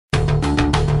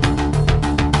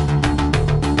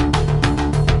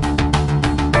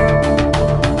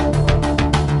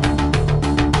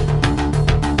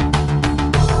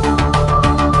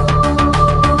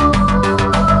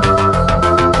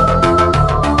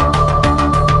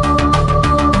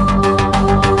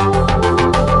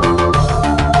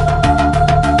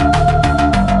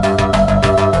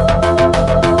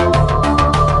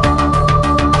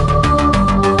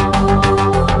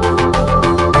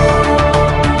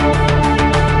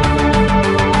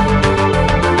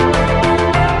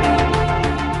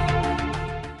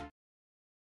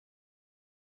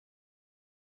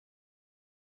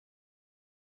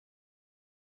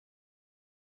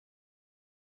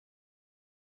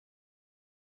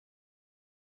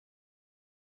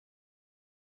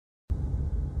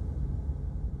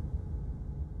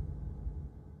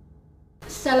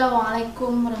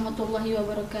Assalamualaikum warahmatullahi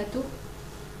wabarakatuh.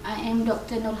 I am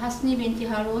Dr. HASNI binti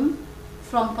HARON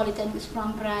from Polytechnic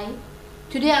Pramperai.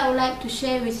 Today I would like to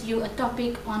share with you a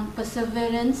topic on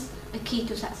perseverance, a key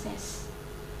to success.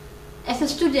 As a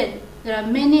student, there are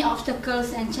many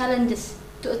obstacles and challenges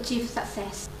to achieve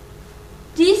success.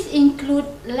 These include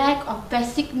lack of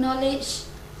basic knowledge,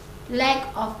 lack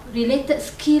of related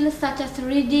skills such as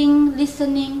reading,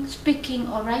 listening, speaking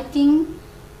or writing,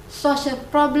 social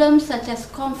problems such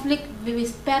as conflict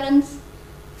with parents,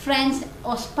 friends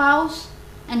or spouse,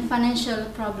 and financial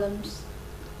problems.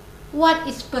 What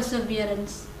is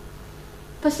perseverance?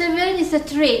 Perseverance is a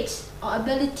trait or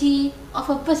ability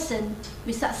of a person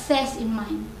with success in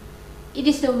mind. It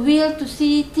is the will to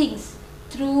see things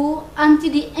through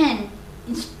until the end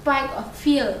in spite of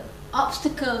fear,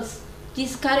 obstacles,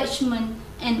 discouragement,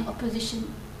 and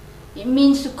opposition. It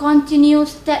means to continue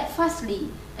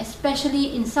steadfastly,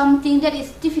 especially in something that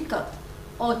is difficult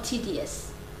or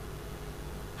tedious.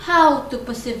 How to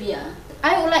persevere?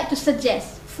 I would like to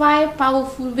suggest 5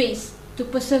 powerful ways to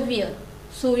persevere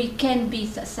so we can be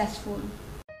successful.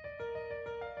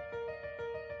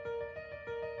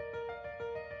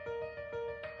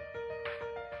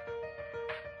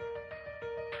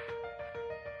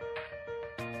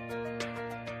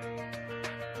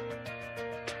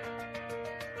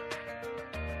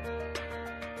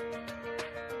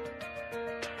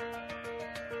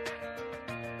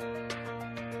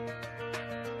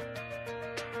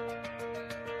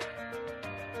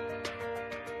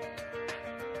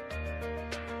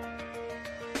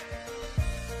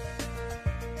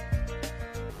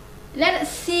 Let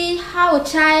us see how a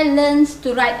child learns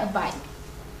to ride a bike.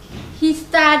 He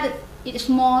started it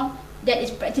small, that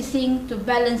is practicing to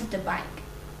balance the bike.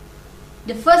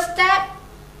 The first step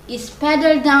is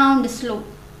pedal down the slope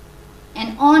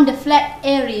and on the flat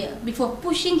area before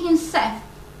pushing himself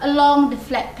along the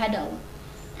flat pedal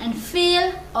and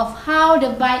feel of how the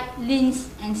bike leans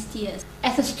and steers.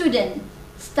 As a student,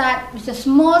 start with a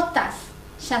small task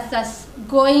such as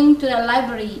going to the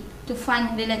library to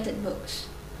find related books.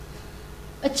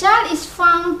 A child is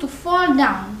found to fall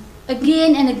down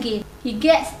again and again. He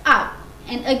gets up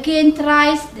and again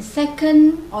tries the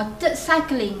second or third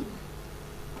cycling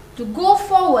to go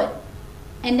forward,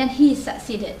 and then he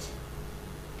succeeded.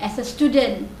 As a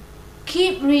student,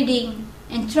 keep reading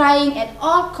and trying at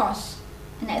all costs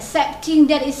and accepting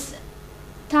that it's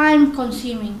time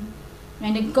consuming.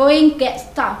 When the going gets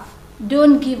tough,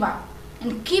 don't give up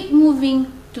and keep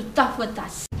moving to tougher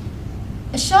tasks.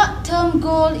 A short-term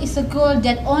goal is a goal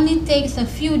that only takes a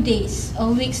few days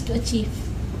or weeks to achieve,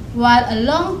 while a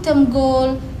long-term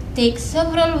goal takes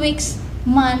several weeks,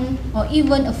 months, or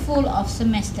even a full of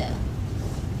semester.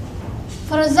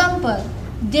 For example,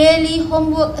 daily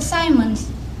homework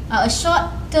assignments are a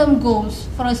short-term goals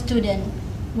for a student,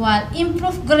 while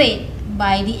improved grade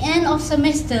by the end of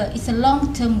semester is a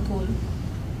long-term goal.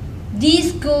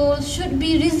 These goals should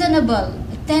be reasonable,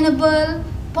 attainable,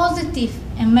 positive,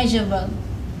 and measurable.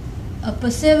 A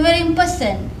persevering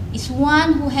person is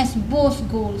one who has both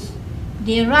goals.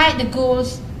 They write the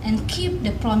goals and keep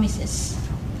the promises.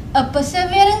 A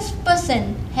perseverance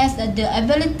person has the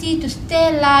ability to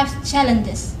stay life's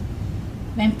challenges.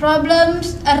 When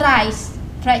problems arise,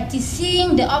 practice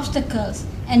seeing the obstacles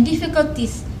and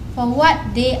difficulties for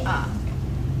what they are,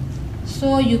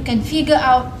 so you can figure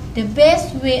out the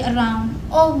best way around,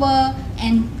 over,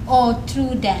 and or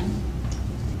through them.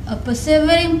 A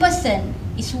persevering person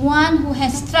is one who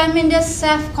has tremendous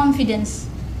self-confidence,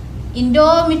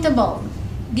 indomitable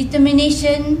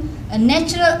determination, a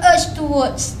natural urge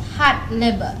towards hard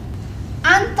labor,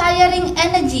 untiring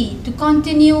energy to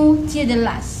continue till the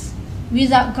last,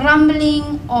 without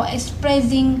grumbling or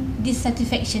expressing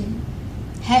dissatisfaction.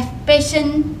 Have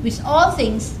patience with all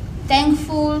things,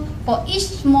 thankful for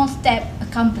each small step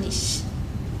accomplished.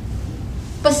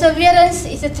 Perseverance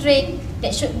is a trait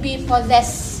that should be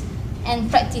possessed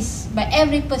and practiced by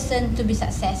every person to be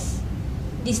success.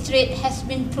 This trait has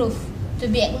been proved to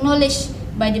be acknowledged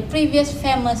by the previous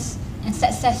famous and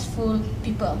successful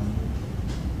people.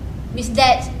 With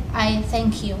that, I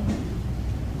thank you.